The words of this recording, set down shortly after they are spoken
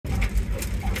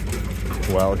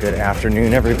Well, good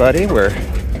afternoon, everybody. We're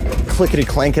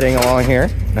clickety-clanketing along here.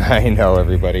 I know,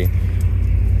 everybody.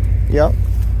 Yep.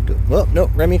 Well, no,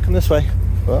 Remy, come this way.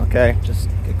 Okay, just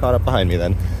get caught up behind me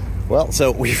then. Well,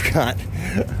 so we've got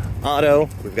Otto,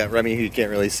 we've got Remy, who you can't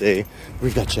really see.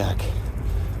 We've got Jack.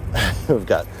 We've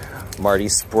got Marty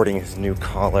sporting his new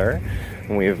collar.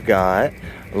 We've got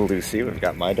Lucy, we've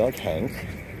got my dog Hank,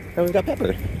 and we've got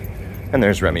Pepper. And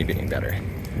there's Remy being better.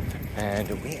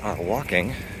 And we are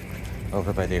walking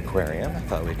over by the aquarium. I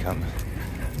thought we'd come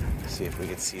see if we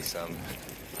could see some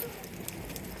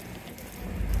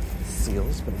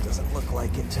seals, but it doesn't look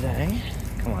like it today.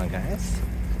 Come on, guys.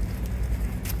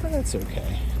 But that's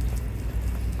okay.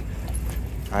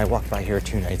 I walked by here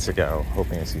 2 nights ago,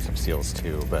 hoping to see some seals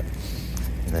too, but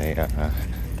they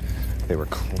were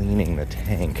cleaning the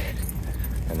tank,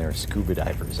 and there were scuba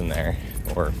divers in there,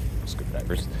 or scuba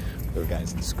divers, there were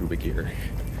guys in scuba gear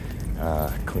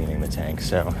cleaning the tank.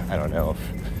 So I don't know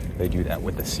if they do that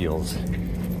with the seals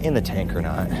in the tank or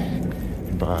not,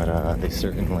 but they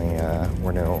certainly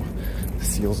were no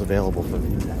seals available for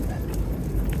food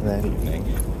that evening.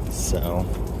 So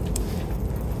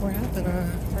we're having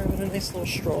a nice little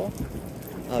stroll.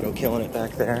 Otto killing it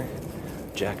back there.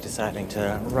 Jack deciding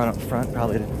to run up front,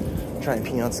 probably to try and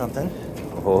pee on something.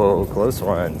 Oh, close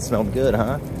one. Smelled good,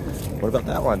 huh? What about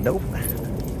that one? Nope.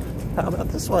 How about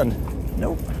this one?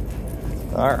 Nope.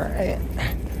 All right.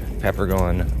 Pepper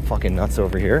going fucking nuts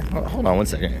over here. Oh, hold on one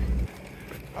second.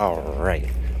 All right.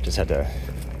 Just had to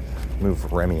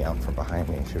move Remy out from behind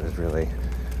me. She was really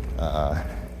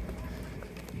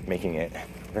making it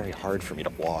very hard for me to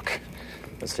walk.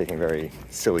 I was taking very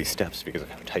silly steps because of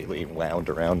how tightly wound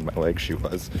around my leg she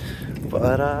was.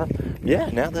 But yeah,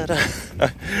 now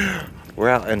that we're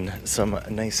out in some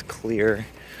nice clear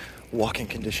walking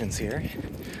conditions here,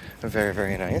 very,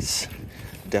 very nice.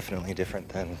 Definitely different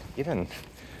than even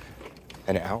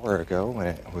an hour ago when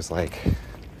it was like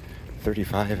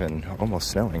 35 and almost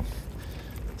snowing.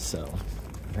 So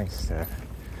nice to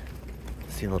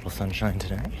see a little sunshine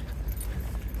today.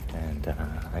 And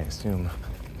I assume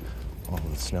all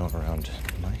the snow around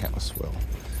my house will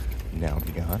now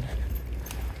be gone.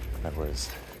 I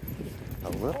was a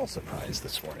little surprised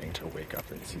this morning to wake up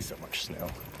and see so much snow.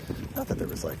 Not that there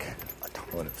was like a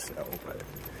ton of snow, but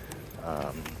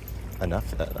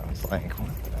enough that I was like,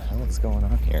 what the hell is going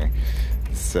on here?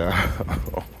 So,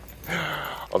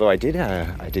 although I did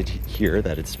hear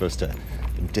that it's supposed to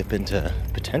dip into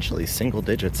potentially single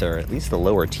digits or at least the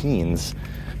lower teens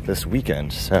this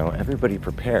weekend. So everybody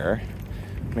prepare.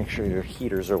 Make sure your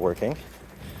heaters are working.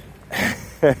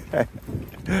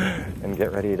 And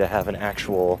get ready to have an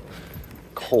actual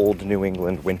cold New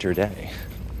England winter day.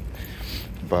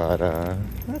 But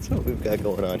that's what we've got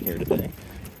going on here today.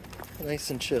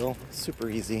 Nice and chill, super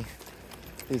easy.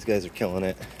 These guys are killing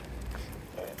it.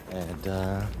 And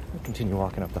we'll continue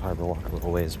walking up the harbor walk a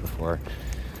little ways before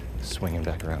swinging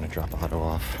back around and drop Otto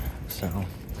off. So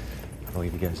I'll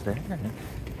leave you guys there, and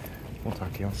we'll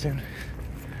talk to you all soon.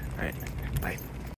 All right, bye.